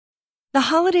The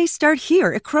holidays start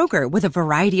here at Kroger with a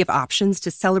variety of options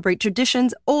to celebrate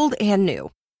traditions old and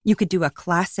new. You could do a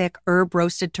classic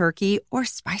herb-roasted turkey or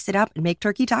spice it up and make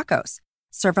turkey tacos.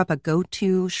 Serve up a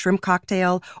go-to shrimp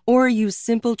cocktail or use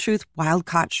Simple Truth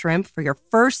wild-caught shrimp for your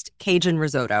first Cajun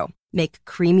risotto. Make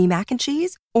creamy mac and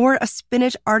cheese or a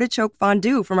spinach artichoke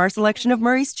fondue from our selection of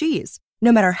Murray's cheese.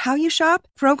 No matter how you shop,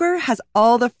 Kroger has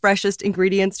all the freshest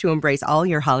ingredients to embrace all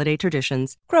your holiday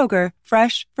traditions. Kroger,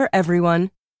 fresh for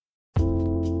everyone.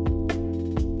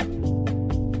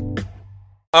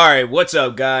 Alright, what's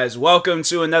up guys? Welcome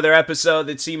to another episode of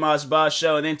the TMossBoss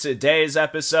Show, and in today's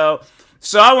episode,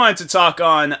 so I wanted to talk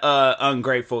on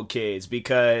ungrateful kids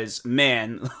because,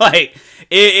 man, like,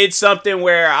 it's something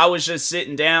where I was just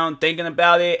sitting down thinking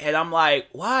about it, and I'm like,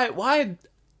 why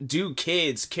do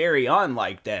kids carry on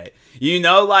like that? You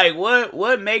know, like,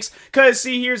 what makes... Because,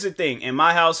 see, here's the thing. In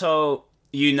my household,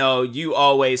 you know, you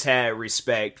always had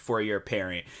respect for your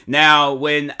parent. Now,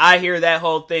 when I hear that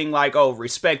whole thing, like, oh,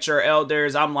 respect your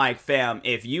elders, I'm like, fam,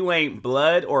 if you ain't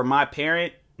blood or my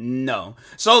parent, no.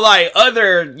 So, like,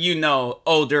 other, you know,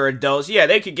 older adults, yeah,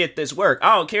 they could get this work.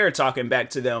 I don't care talking back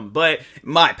to them. But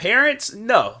my parents,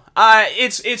 no.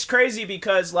 It's crazy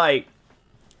because, like,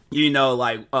 you know,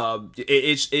 like,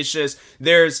 it's just,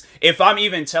 if I'm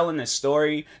even telling a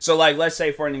story, so, like, let's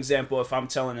say, for an example, if I'm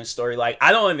telling a story, like,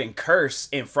 I don't even curse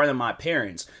in front of my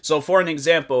parents. So, for an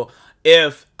example,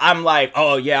 if I'm like,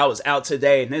 oh, yeah, I was out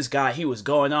today, and this guy, he was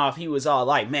going off, he was all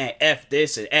like, man, F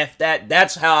this and F that,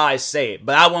 that's how I say it,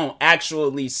 but I won't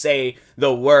actually say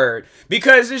the word,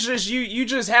 because it's just, you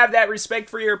just have that respect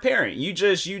for your parent. You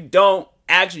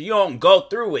don't go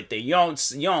through with it. You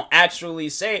don't actually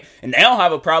say it, and they don't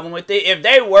have a problem with it. If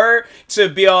they were to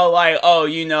be all like, oh,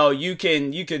 you know, you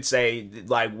could say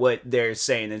like what they're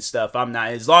saying and stuff. I'm not,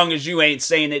 as long as you ain't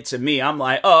saying it to me, I'm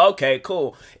like, oh, okay,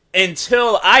 cool.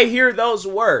 Until I hear those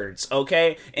words,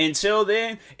 okay? Until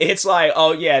then, it's like,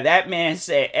 oh yeah, that man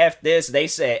said F this, they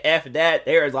said F that,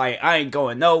 they're like, I ain't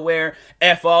going nowhere,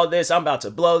 F all this, I'm about to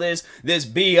blow this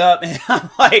B up, and I'm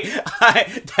like,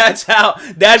 that's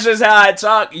just how I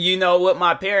talk, you know, with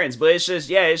my parents. But it's just,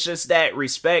 yeah, it's just that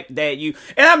respect that you,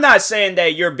 and I'm not saying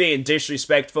that you're being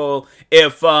disrespectful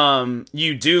if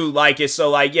you do like it.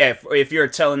 So like, yeah, if you're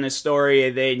telling a story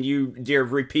and then you're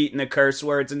repeating the curse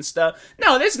words and stuff,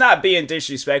 no, that's not being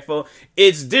disrespectful.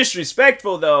 It's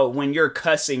disrespectful though when you're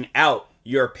cussing out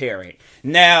your parent.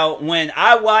 Now, when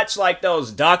I watch like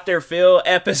those Dr. Phil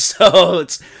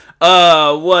episodes,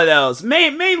 what else?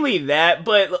 Mainly that,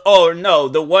 but oh no,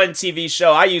 the one TV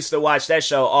show, I used to watch that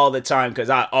show all the time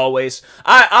because I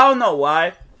don't know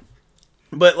why.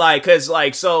 But like, cause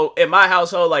like, so in my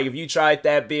household, like if you tried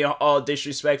that being all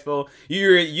disrespectful,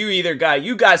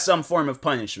 you got some form of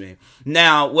punishment.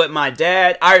 Now with my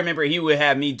dad, I remember he would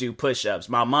have me do push-ups.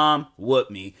 My mom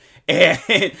whooped me. And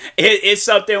it's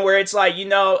something where it's like, you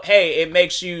know, hey, it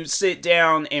makes you sit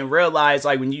down and realize,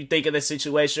 like when you think of the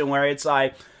situation where it's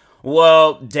like,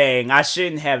 well, dang, I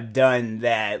shouldn't have done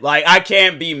that. Like, I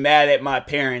can't be mad at my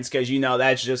parents because, you know,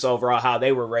 that's just overall how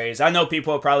they were raised. I know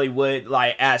people probably would,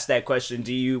 like, ask that question.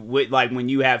 Like, when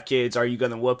you have kids, are you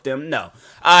going to whoop them? No.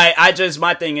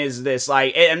 My thing is this,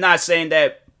 like, I'm not saying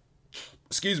that,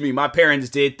 excuse me, my parents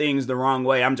did things the wrong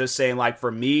way. I'm just saying, like,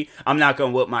 for me, I'm not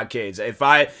gonna whoop my kids. If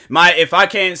I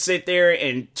can't sit there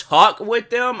and talk with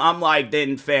them, I'm like,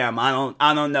 then fam, I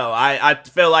don't know. I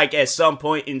feel like at some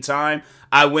point in time,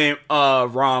 I went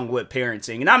wrong with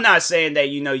parenting. And I'm not saying that,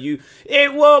 you know,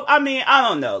 I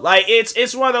don't know. Like,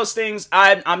 it's one of those things.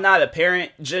 I'm not a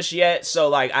parent just yet, so,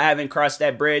 like, I haven't crossed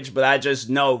that bridge, but I just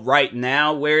know right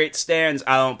now where it stands,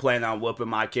 I don't plan on whooping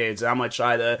my kids. I'm gonna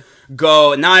try to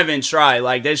go, not even try,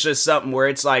 like, there's just something where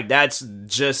it's like, that's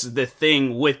just the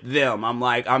thing with them. I'm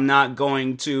like, I'm not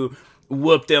going to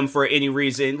whoop them for any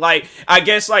reason. Like, I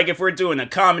guess, like, if we're doing a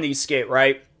comedy skit,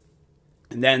 right?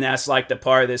 And then that's like the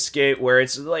part of the skit where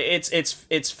it's like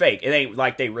it's fake. It ain't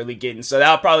like they really getting. So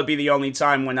that'll probably be the only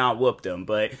time when I'll whoop them.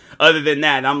 But other than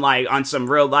that, I'm like on some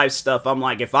real life stuff. I'm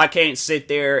like, if I can't sit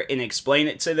there and explain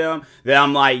it to them, then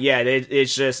I'm like, yeah,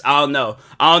 it's just I don't know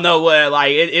what,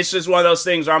 like it's just one of those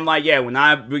things where I'm like, yeah, when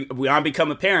I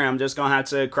become a parent, I'm just gonna have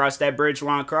to cross that bridge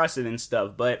when I cross it and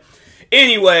stuff. But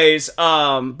anyways,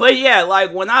 but yeah,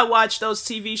 like when I watched those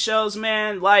TV shows,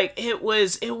 man, like it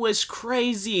was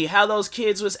crazy how those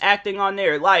kids was acting on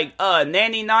there. Like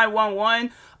Nanny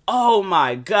 911. Oh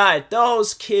my god,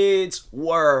 those kids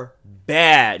were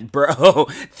bad, bro.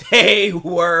 They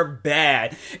were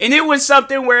bad. And it was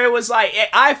something where it was like,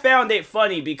 I found it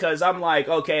funny because I'm like,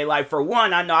 okay, like for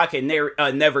one, I know I can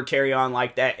never carry on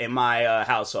like that in my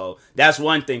household. That's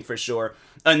one thing for sure.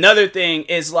 Another thing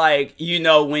is like, you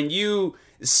know, when you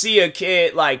see a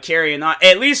kid like carrying on,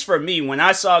 at least for me, when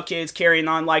I saw kids carrying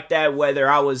on like that, whether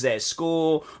I was at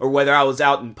school or whether I was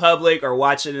out in public or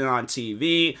watching it on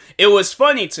TV, it was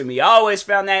funny to me. I always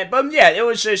found that, but yeah, it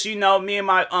was just, me and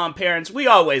my parents, we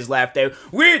always laughed at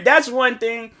weird. That's one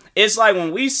thing. It's like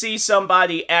when we see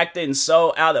somebody acting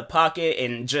so out of pocket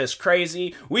and just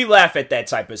crazy, we laugh at that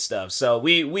type of stuff. So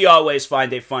we always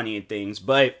find it funny and things,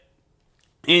 but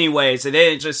anyways, and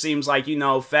then it just seems like,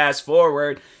 fast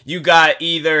forward, you got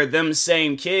either them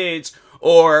same kids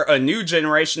or a new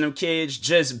generation of kids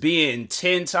just being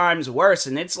 10 times worse.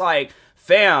 And it's like,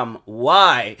 fam,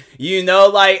 why?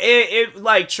 Like, it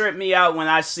like tripped me out when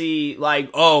I see, like,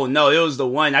 oh no, it was the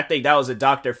one, I think that was a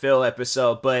Dr. Phil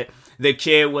episode, but the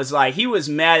kid was like, he was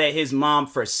mad at his mom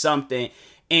for something,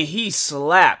 and he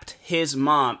slapped his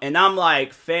mom. And I'm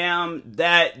like, fam,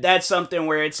 that's something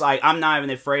where it's like, I'm not even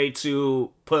afraid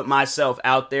to put myself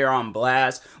out there on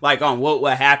blast, like on what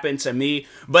would happen to me.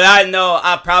 But I know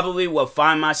I probably will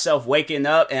find myself waking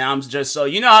up, and I'm just so,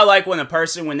 how like when a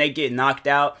person, when they get knocked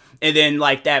out, and then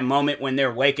like that moment when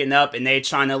they're waking up and they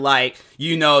trying to like,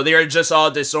 they're just all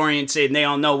disoriented and they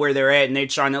don't know where they're at, and they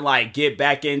trying to like get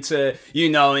back into,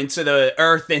 into the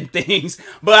earth and things.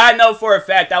 But I know for a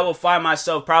fact I will find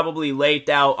myself probably laid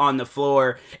out on the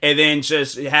floor, and then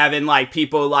just having like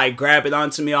people like grabbing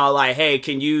onto me, all like, hey,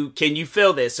 can you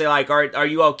feel this? They're like, are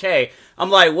you okay?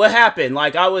 I'm like, what happened?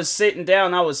 Like, I was sitting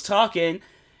down, I was talking,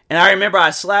 and I remember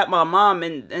I slapped my mom,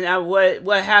 and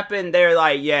what happened? They're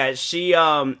like, yeah, she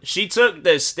took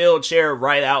the steel chair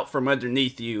right out from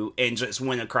underneath you and just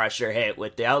went across your head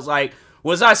with it. I was like,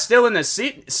 was I still in a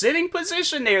sitting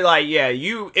position? They're like, yeah,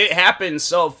 it happened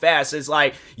so fast. It's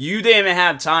like, you didn't even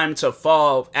have time to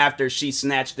fall after she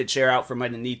snatched the chair out from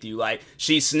underneath you. Like,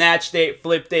 she snatched it,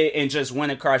 flipped it, and just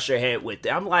went across your head with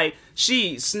it. I'm like,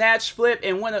 she snatch, flip,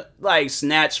 and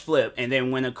snatch, flip, and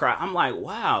then went across. I'm like,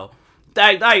 wow.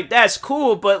 Like that's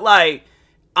cool, but like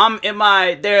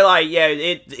they're like, yeah,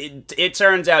 it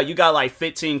turns out you got like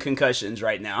 15 concussions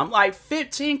right now. I'm like,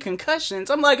 15 concussions?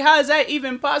 I'm like, how is that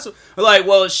even possible? Like,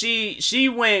 well, she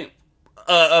went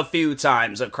a few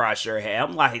times across your head.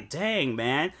 I'm like, dang,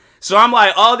 man. So I'm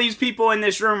like, all these people in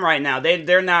this room right now,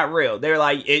 they're not real. They're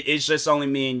like, it's just only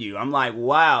me and you. I'm like,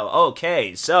 wow,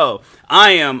 okay, so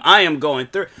I am going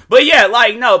through. But yeah,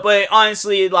 like, no, but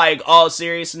honestly, like, all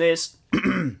seriousness,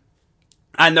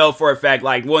 I know for a fact,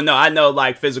 like, well, no, I know,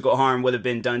 like, physical harm would have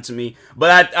been done to me,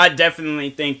 but I definitely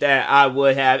think that I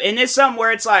would have, and it's something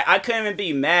where it's like, I couldn't even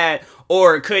be mad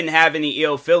or couldn't have any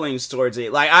ill feelings towards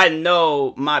it. Like, I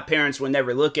know my parents would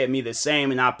never look at me the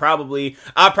same, and I probably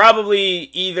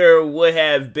either would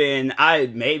have been, I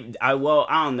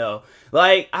don't know,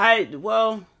 like,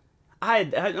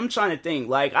 I'm trying to think,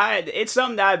 like, it's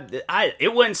something that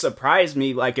it wouldn't surprise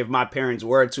me, like, if my parents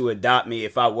were to adopt me,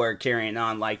 if I were carrying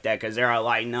on like that, because they're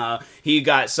like, nah, he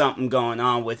got something going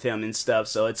on with him and stuff,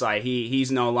 so it's like,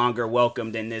 he's no longer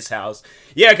welcomed in this house.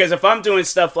 Yeah, because if I'm doing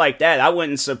stuff like that, I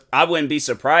wouldn't be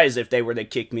surprised if they were to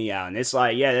kick me out, and it's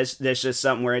like, yeah, that's just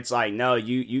something where it's like, no,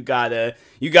 you gotta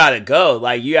go,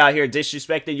 like, you out here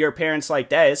disrespecting your parents like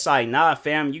that, it's like, nah,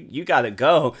 fam, you gotta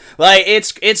go, like,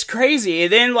 it's crazy,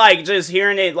 and then, like, just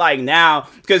hearing it, like, now,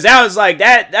 because that was, like,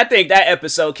 that, I think that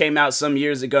episode came out some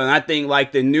years ago, and I think,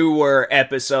 like, the newer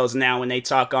episodes now, when they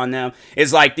talk on them,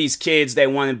 is, like, these kids, they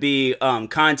want to be,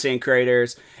 content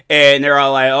creators, and they're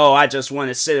all like, oh, I just want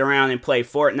to sit around and play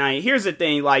Fortnite. Here's the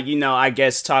thing, like, I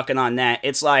guess talking on that,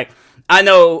 it's like, I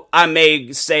know I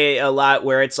may say a lot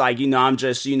where it's like, I'm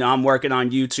just, I'm working on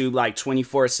YouTube like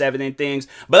 24/7 and things,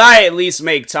 but I at least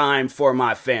make time for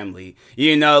my family,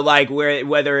 like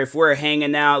whether if we're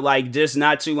hanging out, like just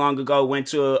not too long ago, went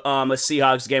to a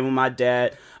Seahawks game with my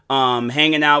dad,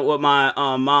 hanging out with my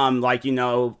mom, like,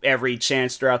 every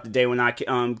chance throughout the day when I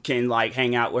can like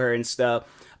hang out with her and stuff.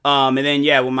 And then,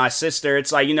 yeah, with my sister,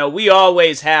 it's like, we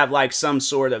always have, like, some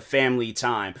sort of family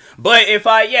time. But if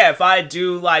I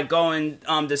do, like, go and,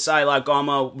 decide, like, I'm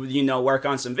gonna, work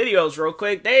on some videos real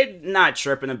quick, they're not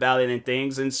tripping about it and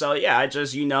things. And so, yeah, I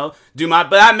just,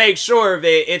 but I make sure of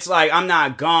it. It's like, I'm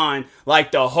not gone,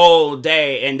 like, the whole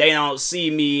day, and they don't see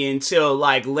me until,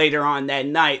 like, later on that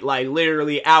night, like,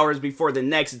 literally hours before the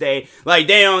next day. Like,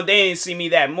 they didn't see me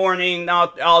that morning,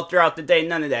 all throughout the day,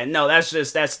 none of that. No,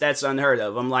 that's unheard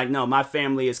of. I'm like, no, my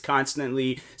family is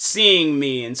constantly seeing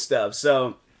me and stuff.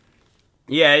 So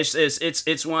yeah,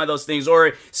 it's one of those things,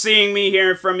 or seeing me,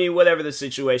 hearing from me, whatever the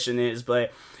situation is.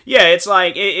 But yeah, it's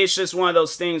like it's just one of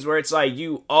those things where it's like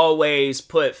you always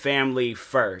put family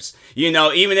first. You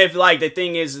know, even if like the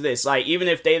thing is this, like even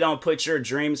if they don't put your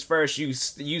dreams first, you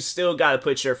still got to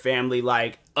put your family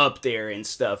like up there and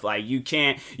stuff. Like you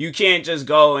can't just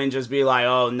go and just be like,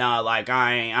 oh no, nah, like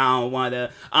I don't want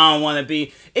to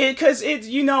be it, because it,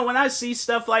 you know, when I see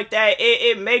stuff like that,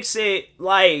 it makes it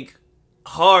like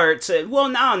hard to, well,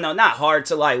 no, not hard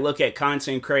to like look at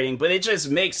content creating, but it just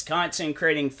makes content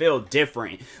creating feel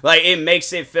different. Like it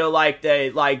makes it feel like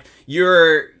that, like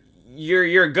you're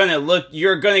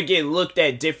gonna get looked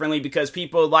at differently because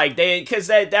people like because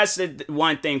that's the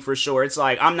one thing for sure. It's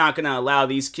like I'm not gonna allow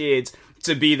these kids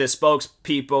to be the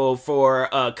spokespeople for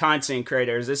content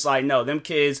creators. It's like, no, them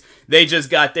kids, they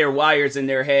just got their wires in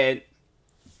their head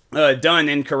done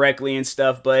incorrectly and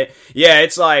stuff. But yeah,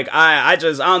 it's like I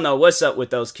don't know what's up with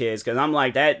those kids, because I'm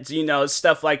like, that, you know,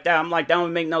 stuff like that, I'm like, that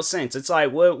would make no sense. It's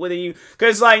like, what are you,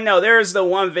 because like, no, there's the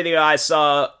one video I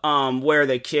saw where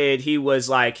the kid, he was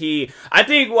like, I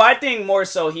think more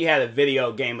so he had a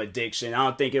video game addiction. I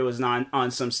don't think it was on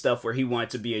some stuff where he wanted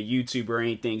to be a YouTuber or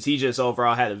anything. He just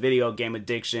overall had a video game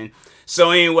addiction.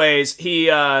 So anyways, he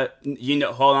you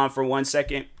know, hold on for 1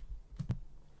 second.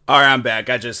 All right, I'm back.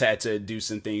 I just had to do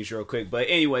some things real quick. But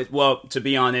anyways, well, to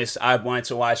be honest, I wanted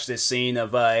to watch this scene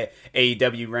of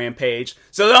AEW Rampage.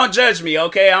 So don't judge me,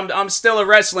 okay? I'm still a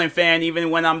wrestling fan even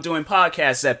when I'm doing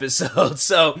podcast episodes.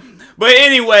 So, but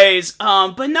anyways,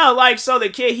 but no, like, so the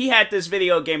kid, he had this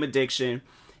video game addiction.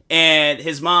 And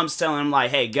his mom's telling him,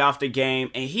 like, hey, get off the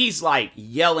game. And he's, like,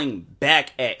 yelling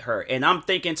back at her. And I'm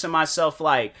thinking to myself,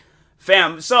 like,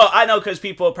 fam, so I know, because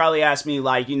people probably ask me,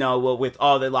 like, you know, well, with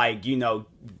all the, like, you know,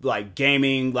 like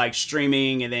gaming, like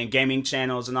streaming, and then gaming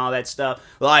channels and all that stuff,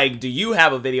 like, do you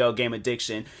have a video game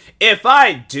addiction? If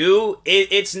I do,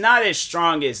 it's not as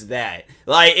strong as that.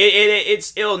 Like,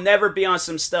 it'll never be on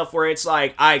some stuff where it's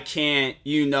like, I can't,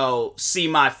 you know, see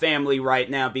my family right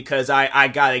now because I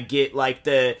gotta get like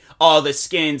all the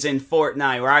skins in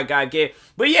Fortnite, or I gotta get.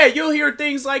 But yeah, you'll hear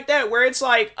things like that where it's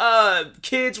like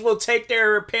kids will take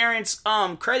their parents'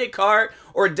 credit card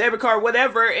or debit card,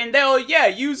 whatever, and they'll,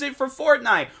 use it for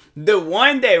Fortnite. The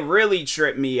one that really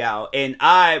tripped me out, and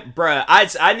I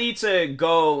need to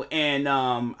go and,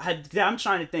 I'm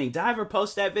trying to think, did I ever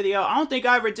post that video? I don't think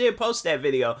I ever did post that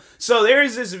video. So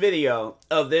there's this video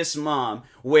of this mom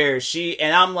where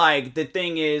and I'm like, the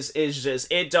thing is just,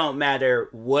 it don't matter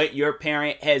what your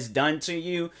parent has done to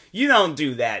you, you don't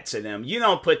do that to them. You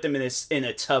don't put them in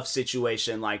a tough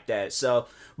situation like that. So,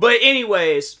 but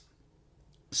anyways,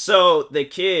 so the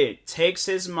kid takes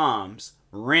his mom's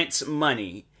rent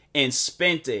money and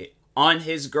spent it on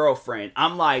his girlfriend.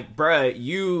 I'm like, bruh,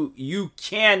 you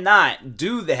cannot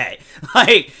do that.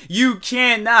 Like, you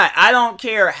cannot. I don't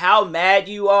care how mad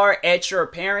you are at your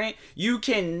parent. You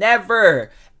can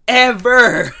never,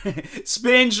 ever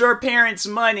spend your parents'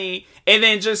 money and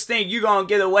then just think you're gonna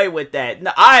get away with that.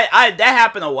 No, that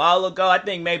happened a while ago. I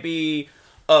think maybe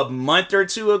a month or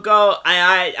two ago.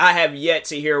 I have yet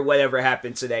to hear whatever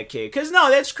happened to that kid. Because, no,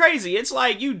 that's crazy. It's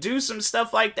like, you do some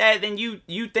stuff like that, then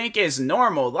you think it's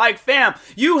normal. Like, fam,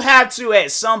 you have to,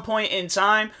 at some point in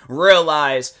time,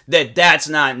 realize that that's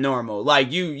not normal.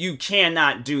 Like, you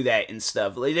cannot do that and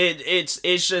stuff.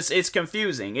 It's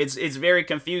confusing. It's very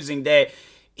confusing that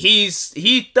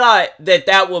he thought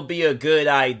that would be a good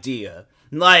idea.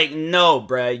 Like, no,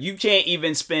 bruh, you can't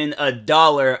even spend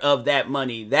 $1 of that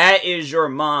money. That is your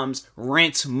mom's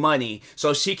rent money,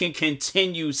 so she can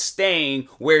continue staying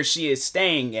where she is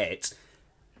staying at.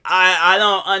 I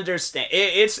don't understand.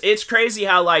 It's crazy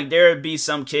how, like, there would be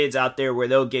some kids out there where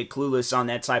they'll get clueless on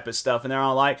that type of stuff, and they're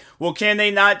all like, well, can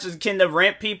the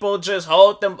rent people just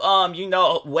hold them,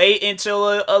 wait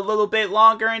until a little bit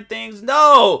longer and things?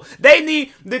 No!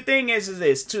 The thing is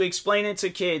this, to explain it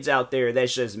to kids out there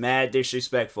that's just mad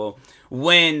disrespectful,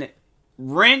 when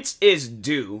rent is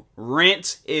due,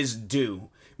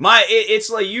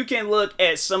 it's like, you can look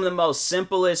at some of the most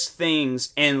simplest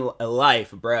things in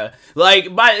life, bruh. Like,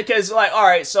 because, like,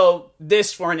 alright, so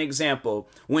this for an example.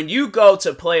 When you go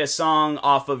to play a song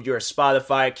off of your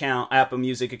Spotify account, Apple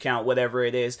Music account, whatever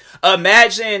it is,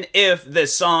 imagine if the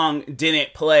song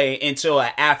didn't play until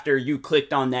after you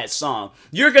clicked on that song.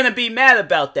 You're gonna be mad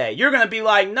about that. You're gonna be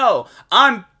like, no,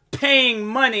 I'm paying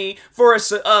money for a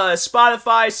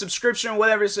Spotify subscription,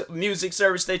 whatever music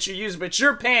service that you use, but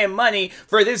you're paying money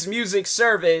for this music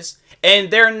service,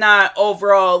 and they're not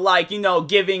overall like, you know,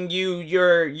 giving you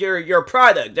your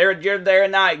product. They're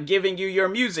not giving you your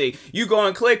music. You go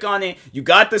and click on it, you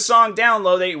got the song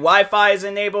downloaded, Wi-Fi is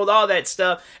enabled, all that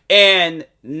stuff, and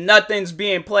nothing's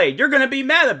being played. You're gonna be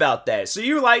mad about that. So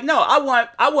you're like, no, I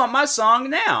want my song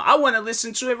now. I want to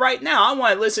listen to it right now. I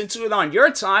want to listen to it on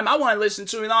your time. I want to listen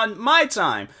to it on my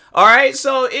time. All right.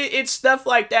 So it's stuff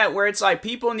like that where it's like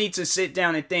people need to sit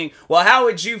down and think, well, how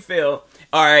would you feel?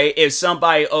 All right, if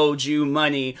somebody owed you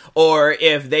money, or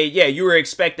if you were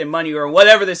expecting money, or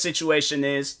whatever the situation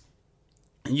is,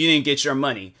 you didn't get your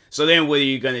money. So then what are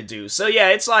you going to do? So yeah,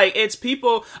 it's like, it's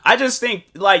people, I just think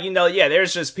like, you know, yeah,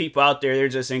 there's just people out there, they're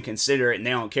just inconsiderate and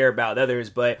they don't care about others.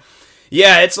 But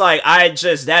yeah, it's like,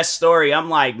 that story, I'm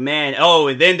like, man, oh,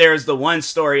 and then there's the one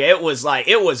story, it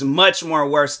was much more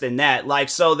worse than that. Like,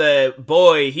 so the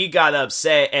boy, he got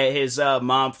upset at his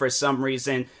mom for some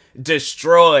reason,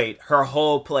 destroyed her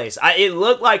whole place. It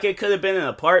looked like it could have been an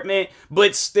apartment,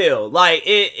 but still, like,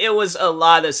 it was a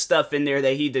lot of stuff in there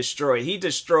that he destroyed. He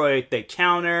destroyed the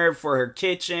counter for her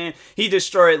kitchen. He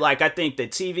destroyed, like, I think the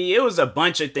TV. It was a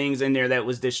bunch of things in there that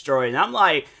was destroyed. And I'm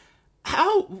like,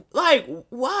 how, like,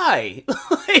 why?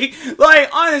 like,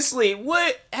 honestly,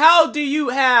 how do you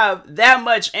have that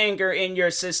much anger in your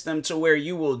system to where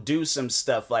you will do some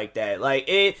stuff like that? Like,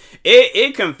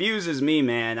 it confuses me,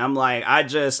 man. I'm like, I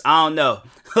don't know.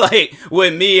 Like,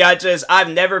 with me, I've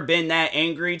never been that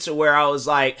angry to where I was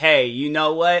like, hey, you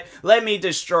know what? Let me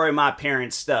destroy my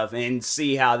parents' stuff and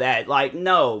see how that, like,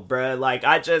 no, bruh. Like,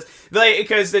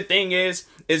 because the thing is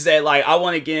that, like, I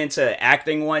want to get into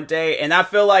acting one day, and I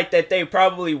feel like that they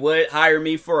probably would hire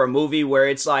me for a movie where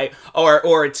it's like, or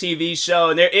a TV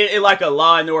show, and it like a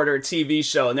Law and Order TV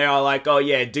show, and they're all like, oh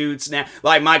yeah, dude snap,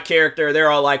 like my character, they're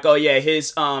all like, oh yeah,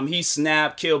 he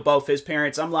snapped, killed both his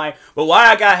parents. I'm like, but why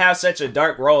I gotta have such a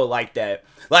dark role like that?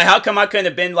 Like, how come I couldn't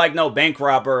have been like no bank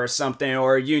robber or something,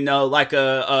 or, you know, like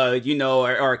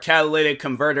or a catalytic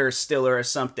converter stealer or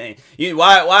something?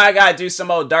 Why I gotta do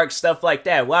some old dark stuff like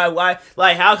that? Why,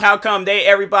 like, how come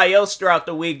everybody else throughout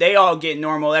the week, they all get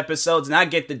normal episodes and I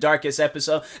get the darkest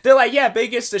episode? They're like, yeah, but it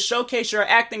gets to showcase your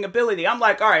acting ability. I'm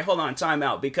like, all right, hold on, time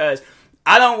out, because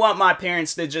I don't want my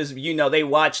parents to just, you know, they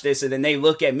watch this and then they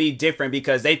look at me different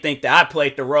because they think that I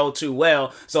played the role too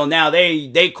well. So now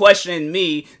they question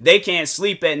me. They can't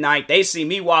sleep at night. They see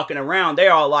me walking around.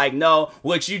 They're all like, no,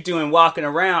 what you doing walking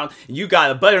around? You got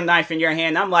a butter knife in your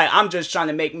hand. I'm like, I'm just trying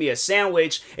to make me a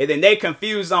sandwich. And then they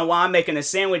confused on why I'm making a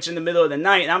sandwich in the middle of the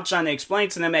night. And I'm trying to explain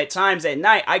to them at times at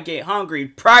night, I get hungry.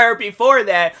 Before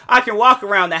that, I can walk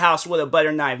around the house with a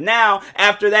butter knife. Now,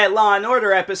 after that Law and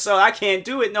Order episode, I can't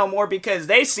do it no more because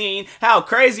they seen how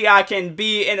crazy I can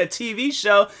be in a TV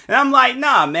show, and I'm like,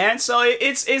 nah, man. So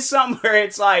it's something where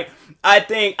it's like, I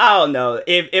think, I don't know,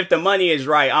 if the money is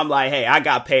right, I'm like, hey, I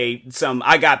got paid some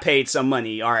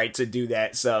money, all right, to do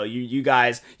that. So you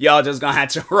guys, y'all just gonna have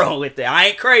to roll with it. I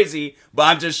ain't crazy, but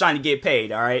I'm just trying to get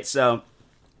paid, all right. So,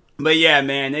 but yeah,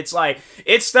 man, it's like,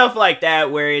 it's stuff like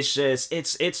that where it's just,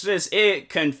 it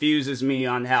confuses me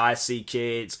on how I see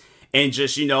kids. And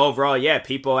just, you know, overall, yeah,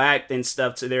 people act and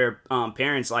stuff to their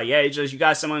parents like, yeah, it's just, you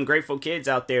got some ungrateful kids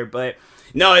out there. But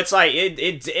no, it's like,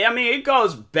 it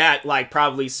goes back like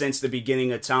probably since the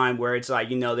beginning of time where it's like,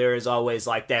 you know, there is always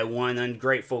like that one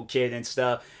ungrateful kid and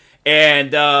stuff.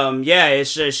 And yeah,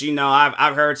 it's just, you know,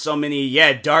 I've heard so many,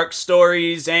 yeah, dark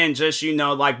stories and just, you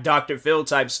know, like Dr. Phil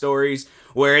type stories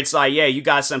where it's like, yeah, you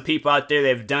got some people out there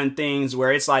that have done things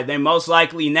where it's like they're most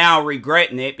likely now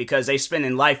regretting it because they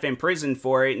spending life in prison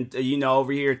for it, and, you know,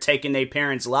 over here taking their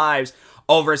parents' lives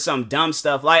over some dumb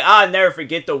stuff. Like, I'll never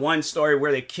forget the one story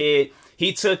where the kid,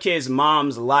 he took his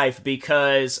mom's life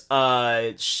because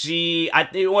it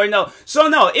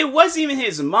wasn't even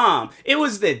his mom, it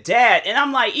was the dad. And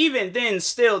I'm like, even then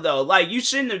still though, like, you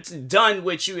shouldn't have done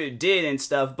what you did and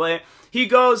stuff. But he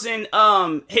goes in,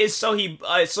 so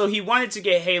he wanted to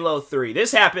get Halo 3.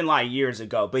 This happened like years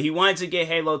ago, but he wanted to get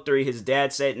Halo 3. His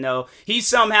dad said no. He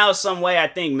somehow, some way, I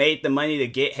think, made the money to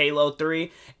get Halo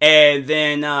 3. And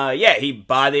then, he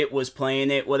bought it, was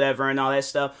playing it, whatever, and all that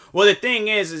stuff. Well, the thing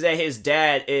is that his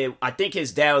dad, I think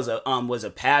his dad was a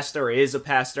pastor, or is a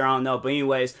pastor, I don't know. But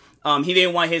anyways, he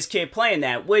didn't want his kid playing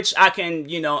that, which I can,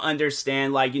 you know,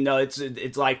 understand. Like, you know,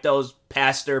 it's like those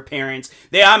pastor parents.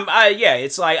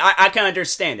 It's like, I can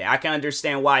understand it. I can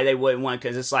understand why they wouldn't want,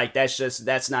 because it's like,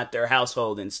 that's not their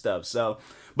household and stuff. So,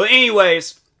 but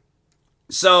anyways,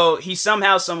 So he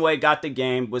somehow, some way got the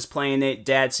game, was playing it,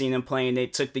 dad seen him playing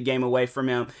it, took the game away from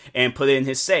him, and put it in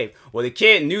his safe. Well, the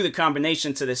kid knew the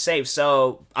combination to the safe,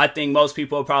 so I think most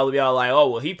people will probably be all like, oh,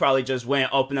 well, he probably just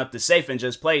went, opened up the safe, and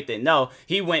just played it. No,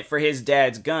 he went for his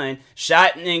dad's gun,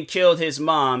 shot and killed his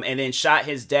mom, and then shot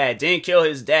his dad. Didn't kill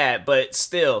his dad, but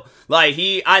still, like,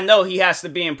 I know he has to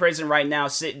be in prison right now,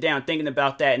 sitting down, thinking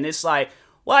about that, and it's like,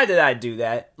 why did I do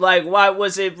that? Like, why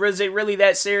was it really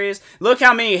that serious? Look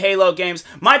how many Halo games.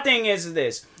 My thing is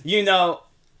this, you know,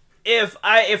 if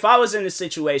I was in a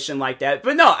situation like that,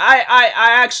 but no, I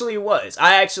actually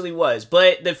was.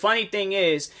 But the funny thing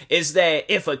is that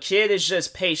if a kid is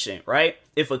just patient, right?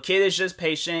 If a kid is just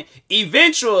patient,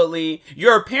 eventually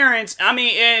your parents, I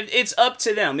mean, it's up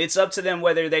to them. It's up to them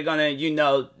whether they're gonna, you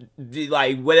know,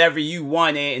 like whatever you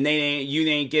wanted and you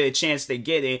didn't get a chance to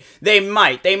get it. They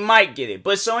might get it.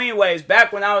 But so anyways,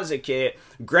 back when I was a kid,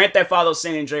 Grand Theft Auto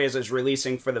San Andreas was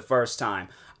releasing for the first time.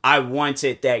 I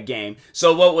wanted that game.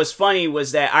 So what was funny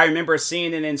was that I remember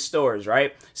seeing it in stores,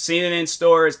 right? Seeing it in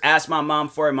stores, asked my mom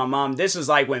for it. My mom, this was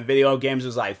like when video games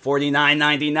was like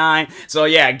 $49.99. So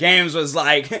yeah, games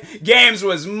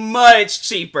was much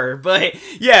cheaper. But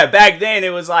yeah, back then it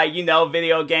was like, you know,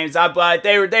 video games, but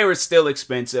they were still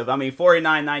expensive. I mean,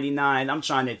 $49.99, I'm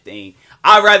trying to think.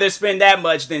 I'd rather spend that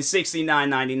much than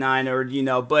 $69.99 or, you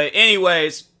know, but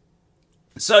anyways.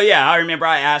 So yeah, I remember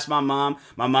I asked my mom.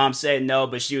 My mom said no,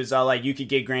 but she was all like, you could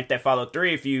get Grand Theft Auto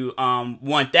 3 if you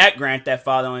want that Grand Theft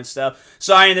Auto and stuff.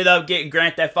 So I ended up getting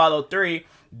Grand Theft Auto 3.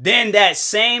 Then that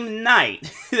same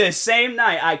night,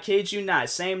 I kid you not,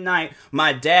 same night,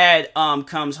 my dad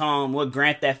comes home with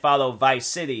Grand Theft Auto Vice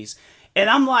Cities. And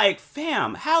I'm like,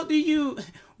 fam, how do you...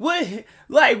 What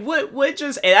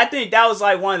just, and I think that was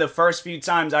like one of the first few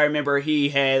times I remember he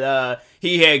went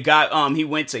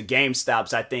to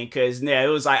GameStops, I think, cause yeah, it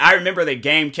was like, I remember the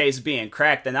game case being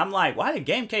cracked and I'm like, why did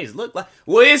game case look like,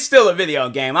 well, it's still a video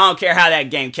game. I don't care how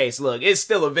that game case look. It's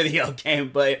still a video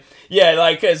game, but yeah,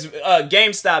 like, cause,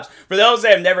 GameStops, for those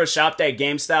that have never shopped at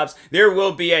GameStops, there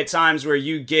will be at times where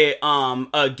you get,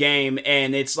 a game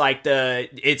and it's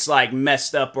like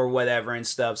messed up or whatever and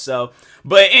stuff. So,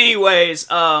 but anyways,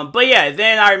 but yeah,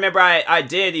 then I remember I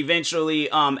did eventually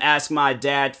ask my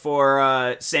dad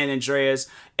for San Andreas,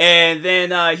 and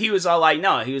then he was all like,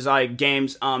 no, he was like,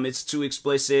 games, it's too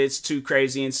explicit, it's too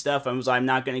crazy and stuff. I was like, I'm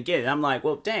not gonna get it. I'm like,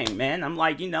 well, dang, man. I'm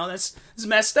like, you know, that's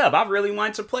messed up. I really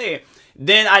wanted to play it.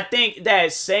 Then I think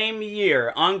that same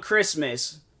year on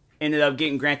Christmas, ended up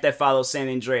getting Grand Theft Auto San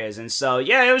Andreas. And so,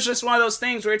 yeah, it was just one of those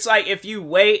things where it's like, if you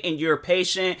wait and you're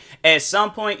patient, at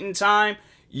some point in time,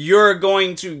 you're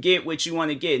going to get what you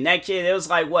want to get. And that kid, it was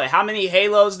like, what, how many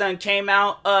Halos done came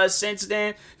out since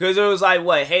then? Because it was like,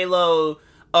 what, Halo,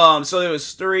 so there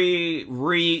was 3,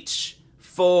 Reach,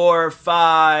 4,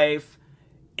 5,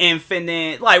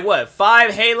 Infinite, like what,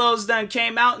 5 Halos done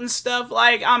came out and stuff?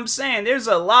 Like, I'm saying, there's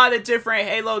a lot of different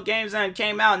Halo games that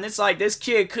came out, and it's like, this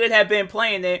kid could have been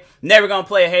playing it, never gonna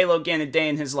play a Halo game a day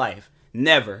in his life.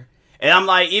 Never. And I'm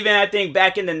like, even I think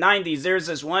back in the 90s, there's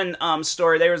this one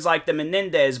story, there was like the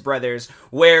Menendez brothers,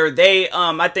 where they,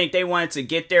 I think they wanted to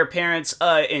get their parents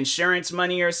insurance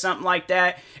money or something like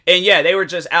that. And yeah, they were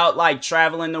just out like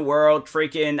traveling the world,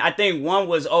 freaking, I think one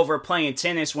was over playing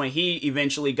tennis when he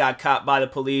eventually got caught by the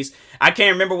police. I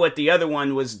can't remember what the other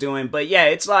one was doing, but yeah,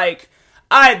 it's like,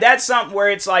 that's something where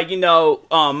it's like, you know,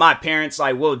 my parents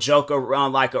like will joke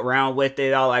around with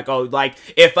it. I'll like, oh, like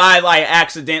if I like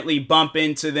accidentally bump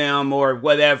into them or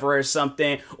whatever or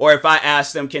something, or if I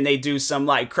ask them, can they do some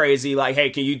like crazy, like, hey,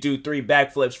 can you do 3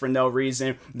 backflips for no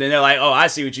reason? Then they're like, oh, I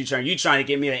see what you're trying to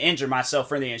get me to injure myself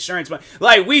for the insurance. But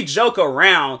like, we joke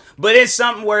around, but it's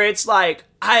something where it's like,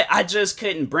 I just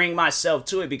couldn't bring myself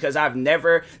to it because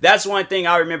that's one thing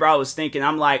I remember I was thinking.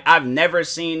 I'm like, I've never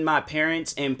seen my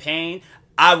parents in pain.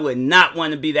 I would not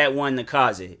want to be that one to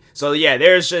cause it. So yeah,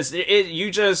 there's just,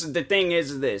 the thing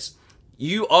is this.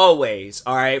 You always,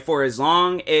 all right, for as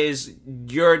long as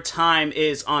your time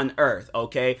is on earth,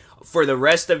 okay, for the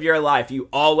rest of your life, you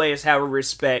always have a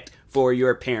respect for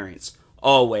your parents.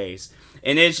 Always.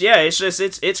 And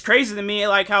it's crazy to me,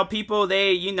 like how people,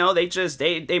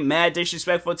 they mad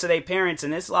disrespectful to their parents,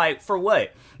 and it's like, for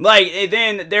what? Like, and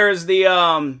then there's the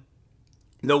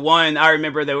one, I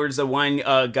remember there was the one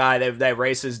guy, that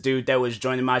racist dude that was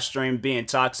joining my stream being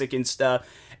toxic and stuff.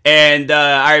 And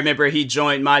I remember he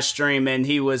joined my stream and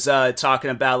he was talking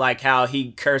about like how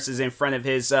he curses in front of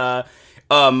his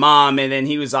mom, and then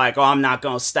he was like, oh, I'm not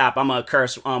gonna stop, I'm gonna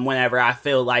curse whenever I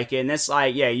feel like it. And it's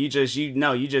like, yeah, you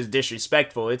just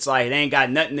disrespectful. It's like, it ain't got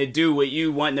nothing to do with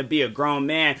you wanting to be a grown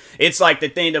man. It's like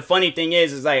the funny thing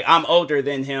is like, I'm older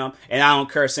than him and I don't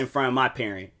curse in front of my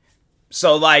parent.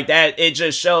 So, like, that, it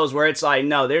just shows where it's like,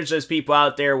 no, there's just people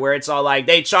out there where it's all like,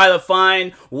 they try to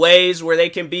find ways where they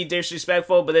can be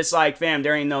disrespectful, but it's like, fam,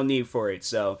 there ain't no need for it,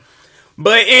 so.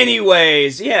 But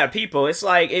anyways, yeah, people, it's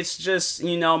like, it's just,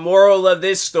 moral of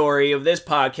this story, of this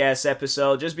podcast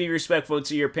episode, just be respectful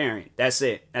to your parent. That's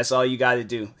it. That's all you gotta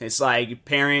do. It's like,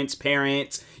 parents,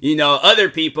 other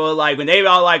people, like, when they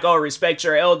all like, oh, respect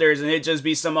your elders, and it just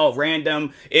be some old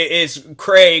random, it's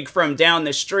Craig from down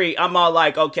the street, I'm all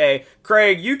like, okay,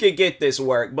 Craig, you could get this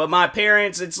work, but my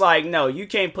parents, it's like, no, you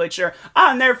can't put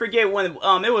I'll never forget when,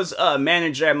 it was a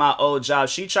manager at my old job,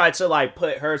 she tried to, like,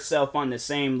 put herself on the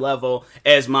same level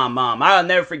as my mom. I'll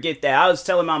never forget that. I was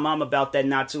telling my mom about that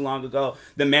not too long ago.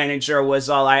 The manager was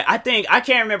all like, I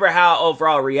can't remember how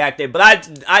overall reacted, but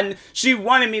she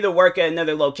wanted me to work at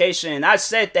another location, and I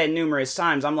said that numerous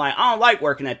times. I'm like, I don't like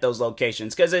working at those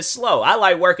locations, because it's slow. I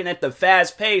like working at the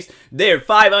fast pace. There are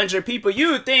 500 people.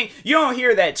 You would think, you don't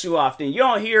hear that too often. You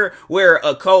don't hear where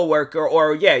a coworker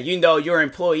or your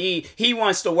employee, he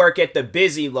wants to work at the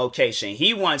busy location.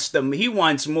 He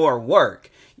wants more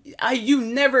work. You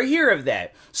never hear of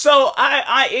that. So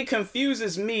it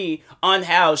confuses me on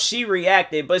how she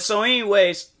reacted. But so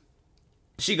anyways,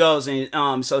 she goes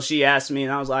and so she asked me,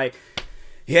 and I was like,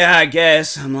 yeah, I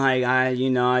guess. I'm like, I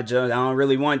don't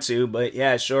really want to, but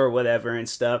yeah, sure, whatever and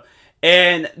stuff.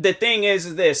 And the thing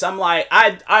is this, I'm like,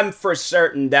 I'm for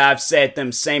certain that I've said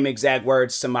them same exact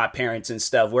words to my parents and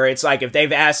stuff, where it's like, if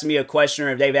they've asked me a question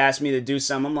or if they've asked me to do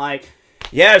something, I'm like,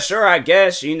 yeah, sure, I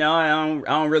guess, I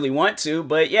don't really want to,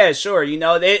 but yeah, sure,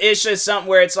 it's just something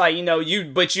where it's like,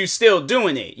 but you still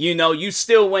doing it, you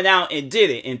still went out and did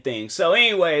it and things. So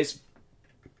anyways,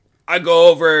 I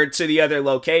go over to the other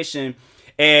location,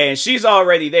 and she's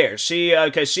already there.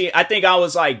 I think I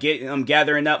was like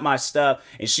gathering up my stuff,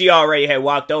 and she already had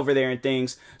walked over there and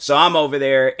things. So I'm over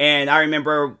there, and I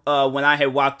remember when I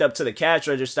had walked up to the cash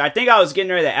register, I think I was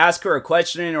getting ready to ask her a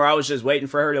question, or I was just waiting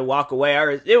for her to walk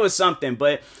away. It was something,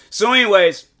 but so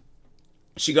anyways,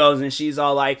 she goes and she's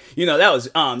all like,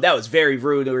 that was very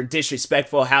rude or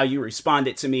disrespectful how you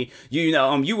responded to me.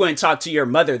 You wouldn't talk to your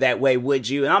mother that way, would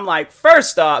you? And I'm like,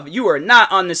 first off, you are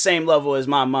not on the same level as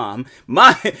my mom.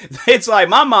 It's like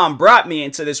my mom brought me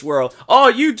into this world. All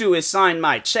you do is sign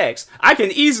my checks. I can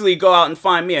easily go out and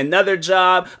find me another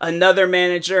job, another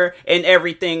manager, and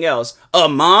everything else. A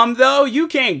mom, though, you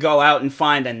can't go out and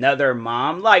find another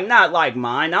mom. Like, not like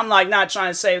mine. I'm like not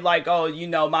trying to say like, oh,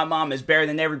 my mom is better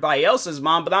than everybody else's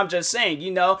mom, but I'm just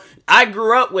saying, I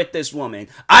grew up with this woman.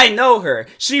 I know her.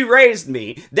 She raised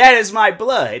me. That is my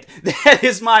blood. That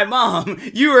is my mom.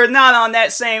 You are not on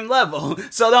that same level.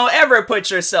 So don't ever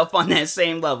put yourself on that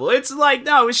same level. It's like,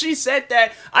 no, when she said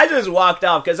that, I just walked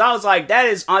off because I was like, that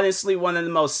is honestly one of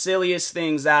the most silliest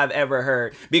things I've ever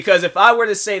heard. Because if I were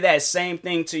to say that same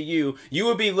thing to you, you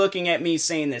would be looking at me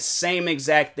saying the same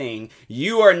exact thing.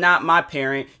 You are not my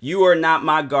parent. You are not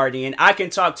my guardian. I can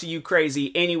talk to you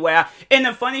crazy anyway. And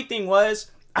the funny thing was,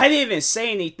 I didn't even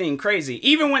say anything crazy.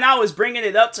 Even when I was bringing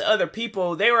it up to other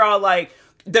people, they were all like,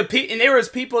 and there was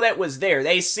people that was there.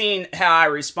 They seen how I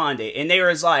responded, and they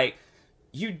was like,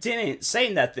 you didn't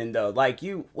say nothing though. Like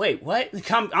wait, what?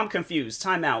 I'm confused.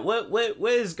 Time out. What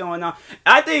is going on?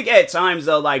 I think at times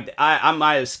though, like I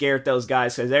might have scared those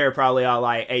guys because they were probably all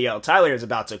like, "Hey, yo, Tyler is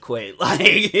about to quit. Like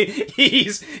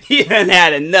he done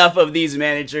had enough of these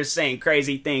managers saying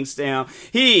crazy things to him.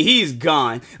 He's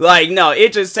gone. Like no,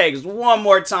 it just takes one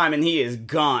more time and he is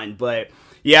gone." But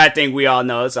yeah, I think we all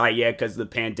know it's like, yeah, because of the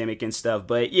pandemic and stuff.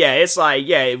 But yeah, it's like,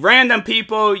 yeah, random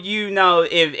people,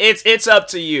 if it's up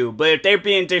to you. But if they're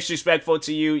being disrespectful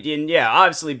to you, then yeah,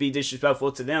 obviously be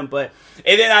disrespectful to them. But,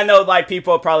 and then I know like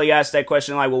people probably ask that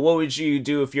question like, well, what would you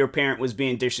do if your parent was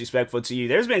being disrespectful to you?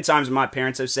 There's been times when my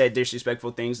parents have said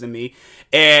disrespectful things to me.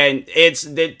 And it's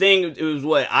the thing, it was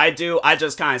what I do. I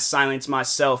just kind of silence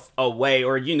myself away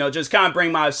or, just kind of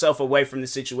bring myself away from the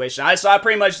situation. So I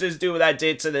pretty much just do what I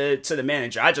did to the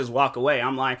manager. I just walk away.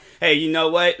 I'm like, hey, you know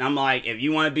what? I'm like, if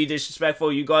you want to be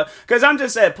disrespectful, you go. Because I'm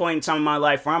just at a point in time in my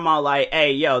life where I'm all like,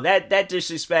 hey, yo, that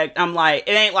disrespect, I'm like,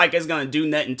 it ain't like it's going to do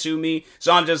nothing to me.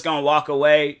 So I'm just going to walk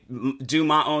away, do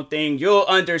my own thing. You'll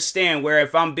understand where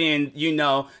if I'm being,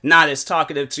 not as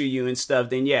talkative to you and stuff,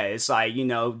 then yeah, it's like,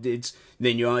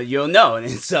 then you'll know.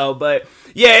 And so, but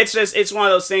yeah, it's one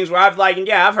of those things where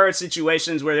I've heard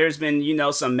situations where there's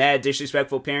been, some mad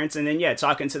disrespectful parents, and then yeah,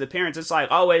 talking to the parents, it's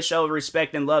like always show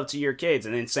respect and love to your kids,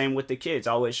 and then same with the kids,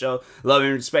 always show love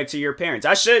and respect to your parents.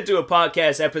 I should do a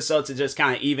podcast episode to just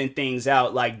kind of even things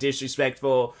out, like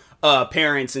disrespectful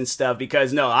parents and stuff,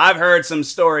 because no, I've heard some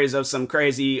stories of some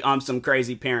crazy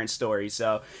parent stories.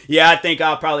 So yeah, I think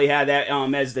I'll probably have that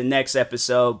as the next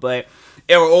episode, but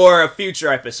or a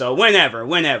future episode,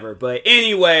 whenever. But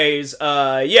anyways,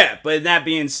 yeah, but that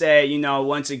being said, you know,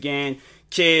 once again,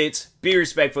 kids, be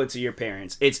respectful to your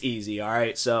parents. It's easy, all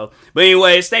right? So, but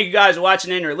anyways, thank you guys for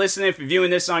watching and or listening. If you're viewing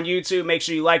this on YouTube, make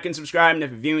sure you like and subscribe. And if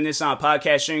you're viewing this on a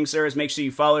podcast streaming service, make sure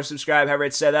you follow or subscribe, however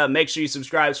it's set up. Make sure you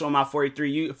subscribe to one of my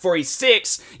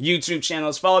 46 YouTube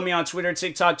channels. Follow me on Twitter,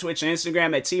 TikTok, Twitch, and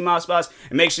Instagram at TMossBoss.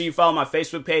 And make sure you follow my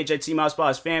Facebook page at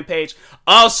TMossBoss fan page.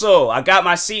 Also, I got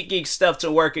my SeatGeek stuff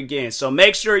to work again. So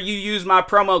make sure you use my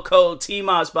promo code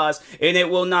TMossBoss, and it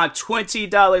will knock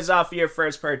 $20 off your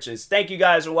first purchase. Thank you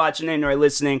guys for watching and or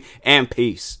listening, and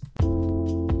peace.